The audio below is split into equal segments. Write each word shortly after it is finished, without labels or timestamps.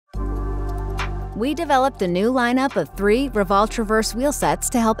We developed a new lineup of 3 Roval Traverse wheel sets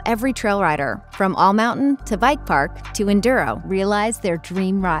to help every trail rider, from all-mountain to bike park to enduro, realize their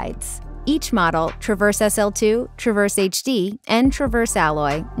dream rides. Each model, Traverse SL2, Traverse HD, and Traverse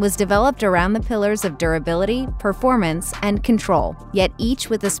Alloy, was developed around the pillars of durability, performance, and control, yet each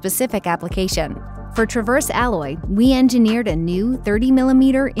with a specific application. For Traverse Alloy, we engineered a new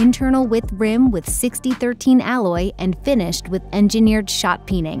 30mm internal width rim with 6013 alloy and finished with engineered shot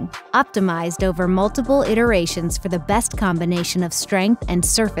peening, optimized over multiple iterations for the best combination of strength and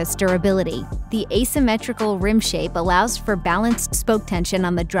surface durability. The asymmetrical rim shape allows for balanced spoke tension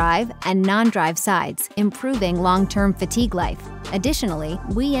on the drive and non-drive sides, improving long-term fatigue life. Additionally,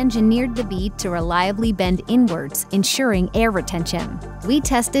 we engineered the bead to reliably bend inwards, ensuring air retention. We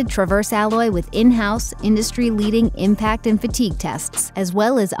tested Traverse Alloy with in-house, industry-leading impact and fatigue tests, as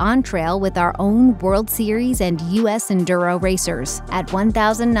well as on-trail with our own World Series and U.S. Enduro racers. At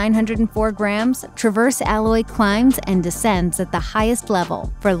 1,904 grams, Traverse Alloy climbs and descends at the highest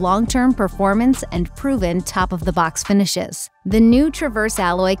level for long-term performance and proven top-of-the-box finishes. The new Traverse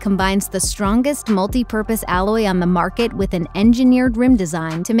Alloy combines the strongest multi-purpose alloy on the market with an engineered rim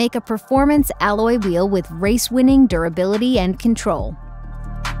design to make a performance alloy wheel with race-winning durability and control.